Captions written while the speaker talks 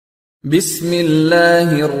بسم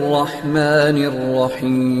الله الرحمن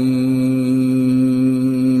الرحيم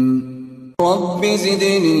رب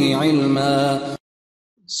زدني علما.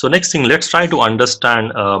 So next thing, let's try to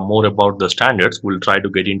understand more about the standards. We'll try to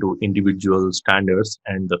get into individual standards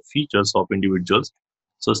and the features of individuals.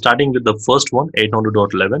 So starting with the first one,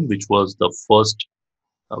 800.11, which was the first,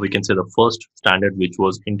 we can say the first standard which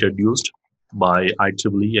was introduced by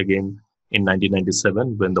IEEE again in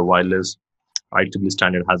 1997 when the wireless IEEE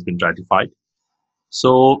standard has been ratified.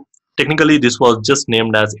 So technically this was just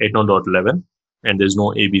named as 800.11 and there's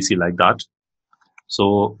no ABC like that.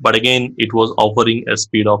 So, but again, it was offering a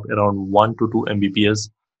speed of around 1 to 2 Mbps.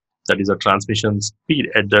 That is a transmission speed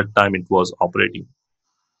at that time it was operating.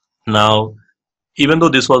 Now, even though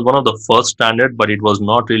this was one of the first standard, but it was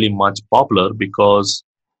not really much popular because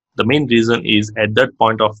the main reason is at that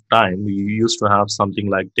point of time, we used to have something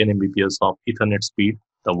like 10 Mbps of Ethernet speed,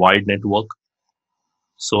 the wide network.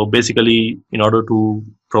 So basically, in order to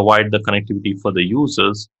provide the connectivity for the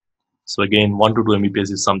users, so again, 1 to 2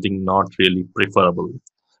 Mbps is something not really preferable.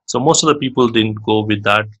 So most of the people didn't go with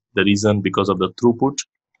that. The reason because of the throughput,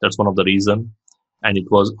 that's one of the reason, and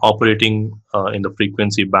it was operating in the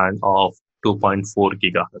frequency band of 2.4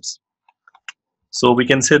 gigahertz. So we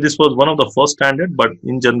can say this was one of the first standard, but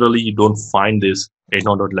in generally you don't find this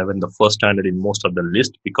 800.11 the first standard in most of the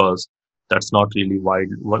list because that's not really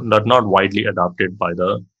not widely adopted by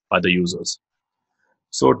the users.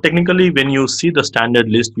 So technically, when you see the standard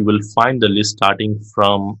list, you will find the list starting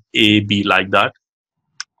from A, B like that.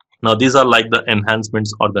 Now, these are like the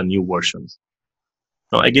enhancements or the new versions.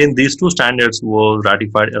 Now, again, these two standards were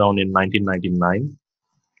ratified around in 1999.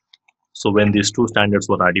 So when these two standards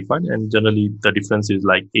were ratified, and generally the difference is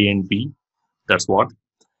like A and B, that's what.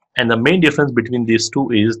 And the main difference between these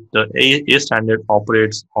two is the A standard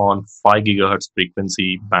operates on 5 gigahertz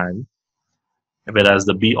frequency band, whereas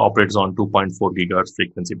the B operates on 2.4 gigahertz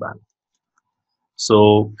frequency band.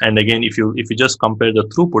 So, and again, if you just compare the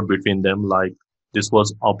throughput between them, like this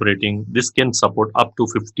was operating, this can support up to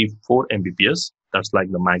 54 Mbps. That's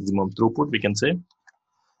like the maximum throughput we can say.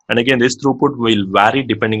 And again, this throughput will vary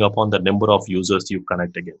depending upon the number of users you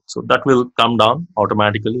connect again. So that will come down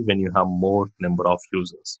automatically when you have more number of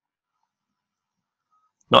users.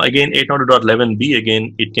 Now again, 800.11b,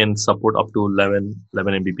 again, it can support up to 11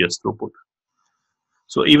 Mbps throughput.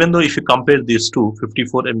 So even though if you compare these two,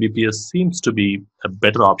 54 Mbps seems to be a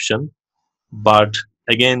better option, but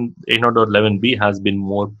again, 800.11b has been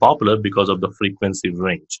more popular because of the frequency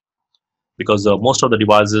range. Because most of the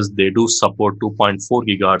devices, they do support 2.4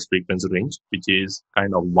 gigahertz frequency range, which is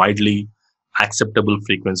kind of widely acceptable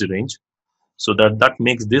frequency range. So that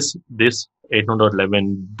makes this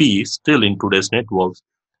 800.11b still in today's networks,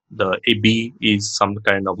 the AB is some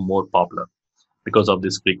kind of more popular because of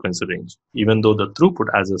this frequency range. Even though the throughput,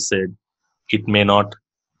 as I said, it may not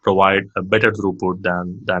provide a better throughput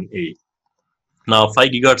than A. Now, 5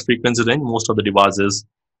 gigahertz frequency range, most of the devices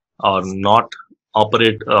are not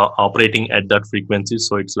operating at that frequency,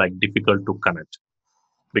 so it's like difficult to connect.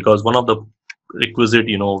 Because one of the requisite,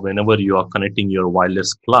 whenever you are connecting your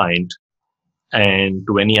wireless client and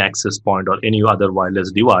to any access point or any other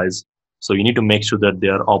wireless device, so you need to make sure that they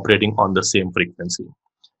are operating on the same frequency.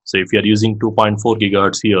 So if you are using 2.4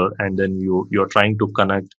 gigahertz here and then you're trying to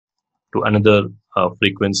connect to another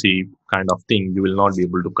frequency kind of thing, you will not be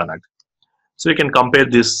able to connect. So you can compare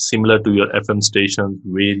this similar to your FM station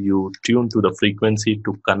where you tune to the frequency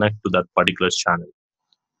to connect to that particular channel.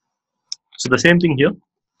 So the same thing here.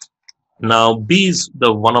 Now B is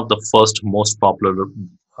the one of the first most popular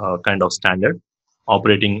kind of standard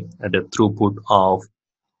operating at a throughput of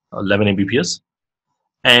 11 Mbps.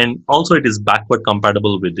 And also it is backward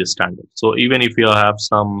compatible with this standard. So even if you have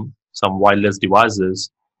some wireless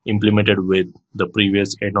devices implemented with the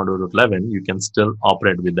previous 800.11, you can still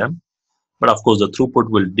operate with them. But of course, the throughput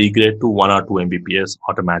will degrade to 1 or 2 Mbps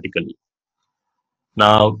automatically.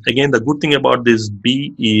 Now, again, the good thing about this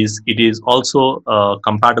B is it is also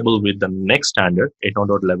compatible with the next standard,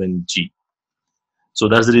 800.11g. So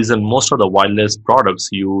that's the reason most of the wireless products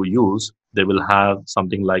you use, they will have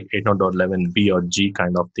something like 800.11b or G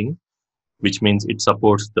kind of thing, which means it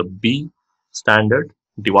supports the B standard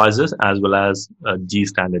devices as well as G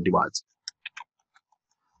standard device.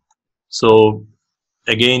 So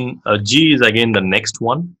again, G is again the next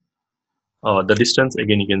one. The distance,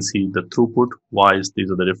 again, you can see the throughput wise, these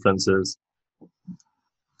are the differences.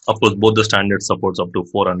 Of course, both the standards supports up to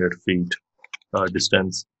 400 feet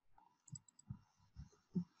distance.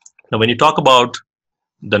 Now, when you talk about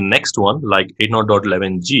the next one, like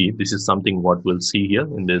 800.11g, this is something what we'll see here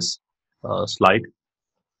in this slide.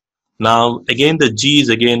 Now, again, the G is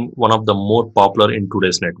again one of the more popular in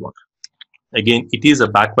today's network. Again, it is a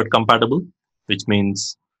backward compatible, which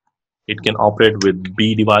means it can operate with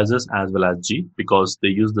B devices as well as G because they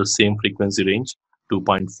use the same frequency range,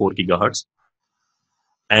 2.4 gigahertz.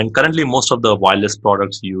 And currently, most of the wireless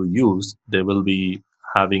products you use, they will be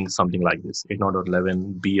having something like this,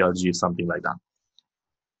 802.11 B or G, something like that.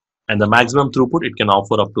 And the maximum throughput it can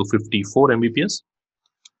offer up to 54 Mbps.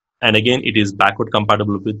 And again, it is backward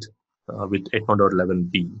compatible with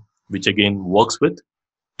 802.11b, which again works with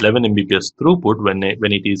 11 Mbps throughput when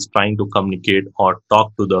it is trying to communicate or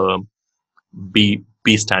talk to the B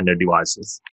standard devices.